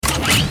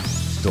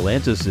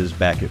Stellantis is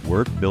back at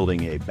work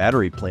building a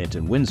battery plant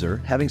in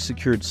Windsor, having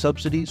secured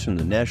subsidies from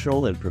the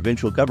national and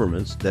provincial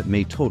governments that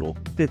may total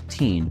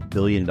 $15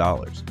 billion.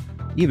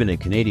 Even in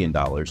Canadian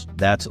dollars,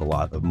 that's a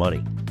lot of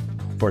money.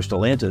 For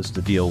Stellantis,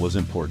 the deal was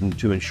important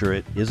to ensure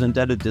it isn't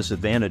at a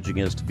disadvantage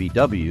against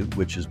VW,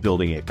 which is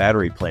building a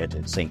battery plant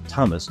in St.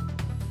 Thomas,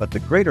 but the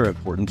greater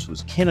importance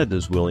was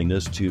Canada's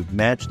willingness to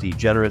match the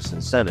generous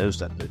incentives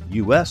that the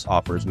U.S.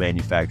 offers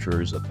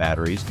manufacturers of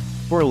batteries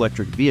for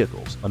electric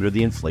vehicles under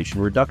the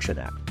Inflation Reduction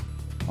Act.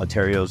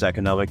 Ontario's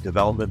Economic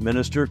Development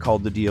Minister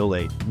called the deal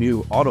a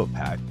new auto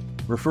pact,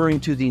 referring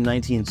to the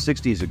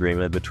 1960s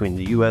agreement between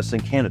the U.S.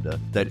 and Canada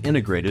that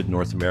integrated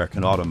North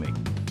American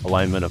automaking.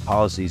 Alignment of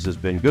policies has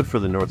been good for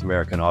the North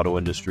American auto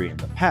industry in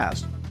the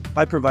past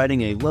by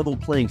providing a level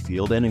playing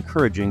field and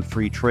encouraging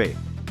free trade.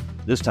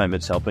 This time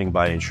it's helping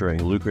by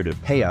ensuring lucrative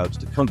payouts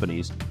to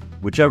companies,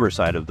 whichever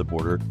side of the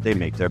border they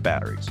make their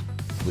batteries.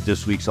 With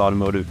this week's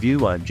Automotive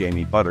View, I'm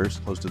Jamie Butters,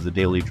 host of the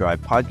Daily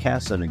Drive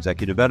podcast and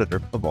executive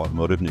editor of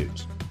Automotive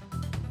News.